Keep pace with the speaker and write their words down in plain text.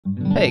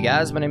Hey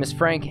guys, my name is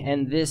Frank,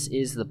 and this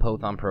is the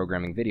Python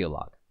Programming Video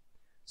Log.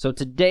 So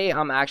today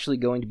I'm actually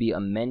going to be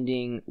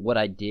amending what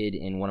I did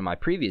in one of my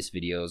previous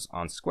videos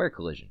on square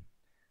collision.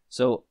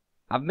 So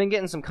I've been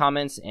getting some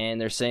comments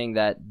and they're saying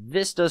that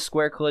this does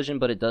square collision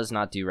but it does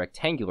not do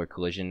rectangular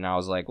collision, and I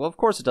was like, well, of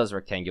course it does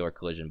rectangular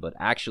collision, but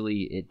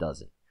actually it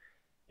doesn't.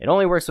 It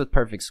only works with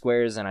perfect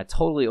squares, and I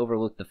totally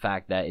overlooked the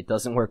fact that it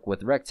doesn't work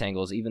with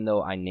rectangles, even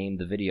though I named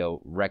the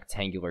video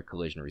rectangular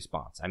collision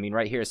response. I mean,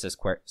 right here it says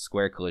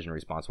square collision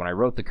response. When I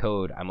wrote the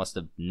code, I must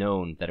have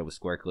known that it was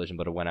square collision,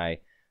 but when I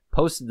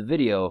posted the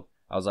video,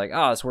 I was like,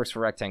 oh, this works for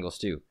rectangles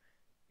too.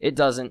 It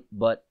doesn't,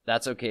 but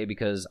that's okay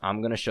because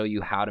I'm going to show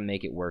you how to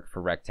make it work for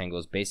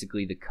rectangles.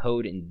 Basically, the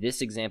code in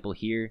this example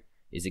here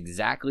is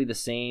exactly the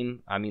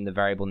same. I mean, the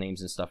variable names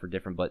and stuff are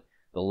different, but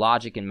the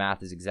logic and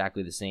math is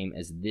exactly the same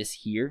as this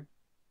here.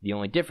 The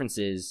only difference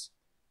is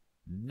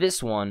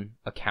this one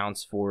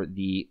accounts for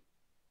the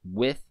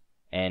width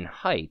and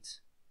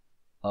height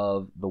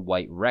of the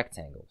white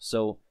rectangle.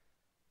 So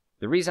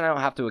the reason I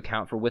don't have to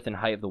account for width and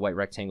height of the white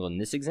rectangle in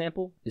this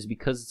example is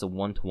because it's a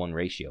 1-to-1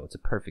 ratio. It's a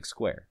perfect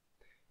square.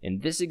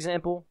 In this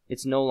example,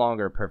 it's no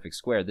longer a perfect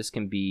square. This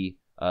can be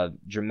a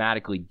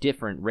dramatically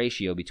different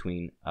ratio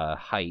between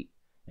height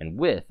and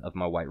width of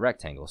my white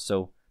rectangle.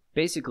 So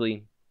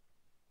basically,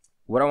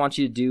 what I want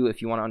you to do,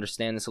 if you want to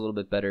understand this a little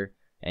bit better,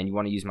 and you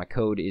want to use my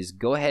code, is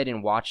go ahead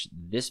and watch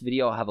this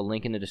video. I'll have a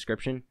link in the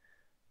description.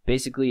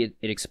 Basically,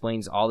 it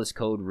explains all this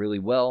code really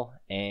well,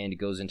 and it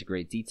goes into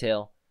great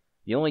detail.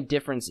 The only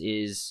difference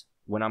is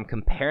when I'm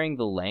comparing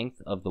the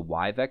length of the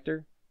y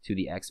vector to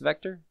the x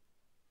vector,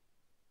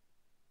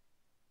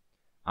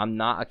 I'm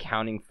not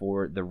accounting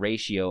for the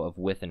ratio of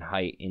width and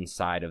height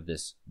inside of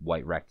this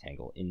white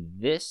rectangle. In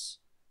this,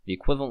 the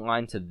equivalent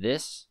line to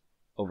this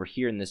over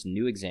here in this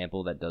new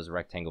example that does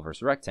rectangle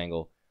versus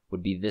rectangle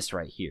would be this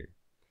right here.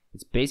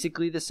 It's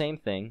basically the same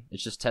thing.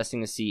 It's just testing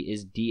to see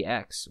is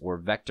dx or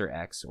vector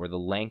x, or the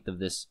length of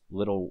this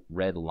little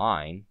red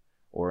line,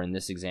 or in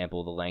this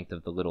example the length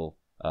of the little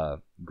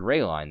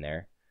gray line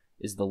there,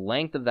 is the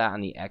length of that on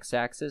the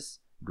x-axis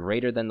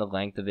greater than the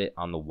length of it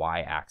on the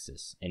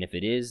y-axis. And if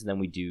it is, then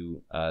we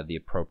do the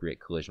appropriate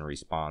collision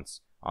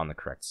response on the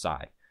correct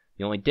side.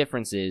 The only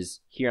difference is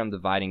here I'm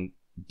dividing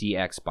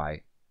dx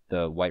by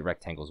the white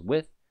rectangle's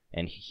width,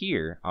 and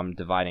here I'm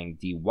dividing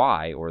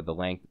dy, or the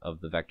length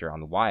of the vector on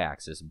the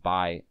y-axis,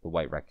 by the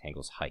white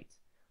rectangle's height.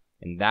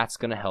 And that's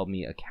going to help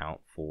me account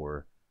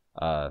for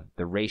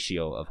the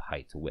ratio of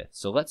height to width.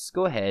 So let's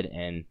go ahead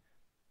and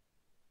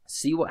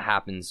see what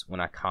happens when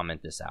I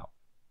comment this out.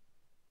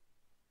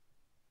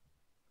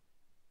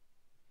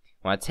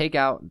 When I take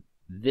out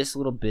this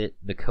little bit,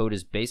 the code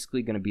is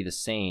basically going to be the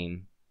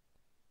same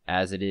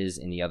as it is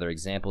in the other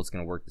example. It's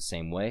going to work the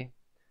same way.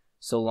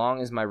 So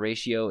long as my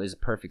ratio is a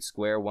perfect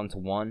square,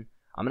 1-to-1,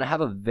 I'm going to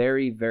have a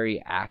very,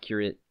 very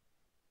accurate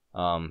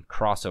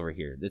crossover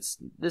here. This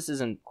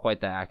isn't quite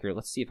that accurate.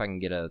 Let's see if I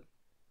can get a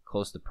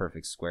close to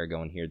perfect square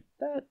going here.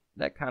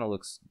 That kind of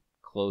looks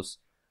close.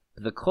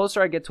 But the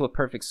closer I get to a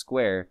perfect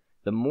square,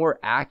 the more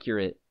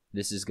accurate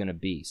this is going to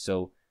be.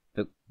 So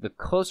the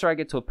closer I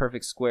get to a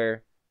perfect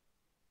square,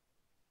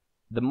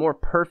 the more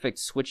perfect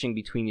switching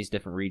between these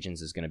different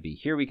regions is going to be.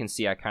 Here we can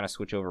see I kind of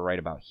switch over right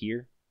about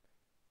here.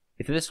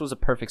 If this was a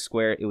perfect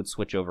square, it would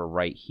switch over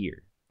right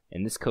here,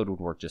 and this code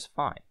would work just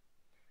fine.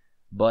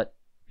 But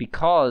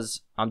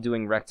because I'm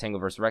doing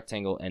rectangle versus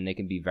rectangle, and they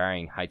can be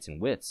varying heights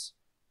and widths,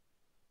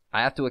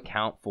 I have to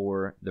account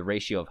for the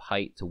ratio of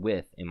height to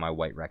width in my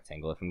white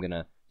rectangle if I'm going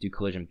to do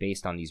collision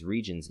based on these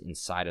regions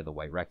inside of the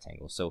white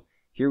rectangle. So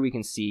here we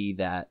can see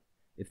that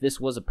if this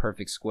was a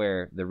perfect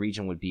square, the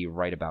region would be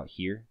right about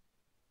here,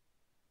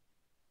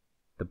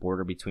 the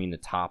border between the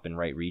top and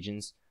right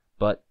regions,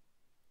 but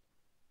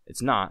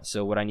it's not.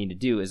 So what I need to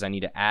do is I need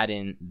to add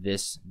in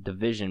this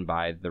division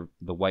by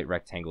the white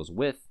rectangle's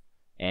width,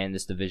 and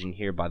this division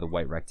here by the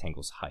white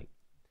rectangle's height.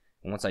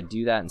 And once I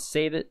do that and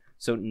save it,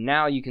 so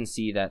now you can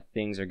see that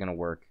things are going to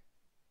work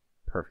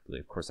perfectly.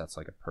 Of course, that's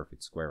like a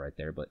perfect square right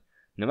there, but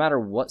no matter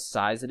what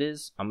size it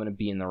is, I'm going to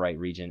be in the right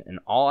region. And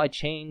all I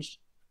changed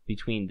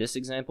between this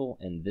example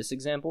and this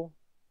example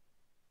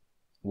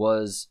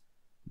was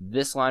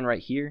this line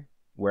right here,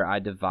 where I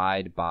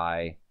divide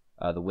by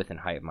the width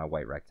and height of my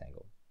white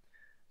rectangle.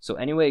 So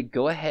anyway,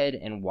 go ahead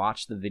and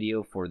watch the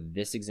video for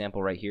this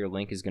example right here.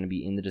 Link is going to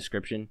be in the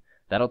description.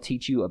 That'll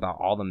teach you about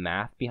all the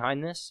math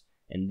behind this.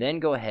 And then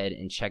go ahead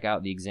and check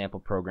out the example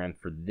program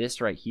for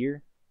this right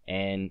here,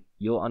 and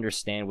you'll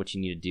understand what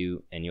you need to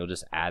do, and you'll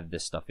just add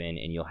this stuff in,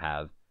 and you'll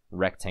have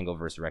rectangle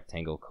versus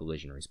rectangle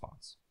collision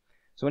response.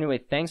 So anyway,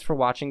 thanks for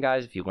watching,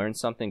 guys. If you learned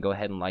something, go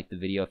ahead and like the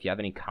video. If you have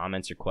any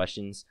comments or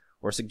questions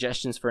or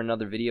suggestions for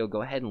another video,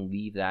 go ahead and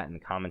leave that in the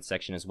comments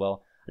section as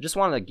well. I just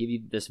wanted to give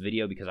you this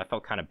video because I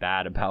felt kind of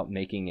bad about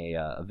making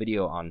a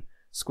video on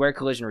square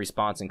collision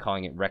response and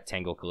calling it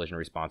rectangle collision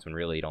response when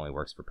really it only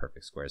works for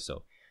perfect squares.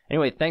 So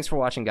anyway, thanks for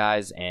watching,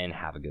 guys, and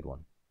have a good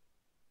one.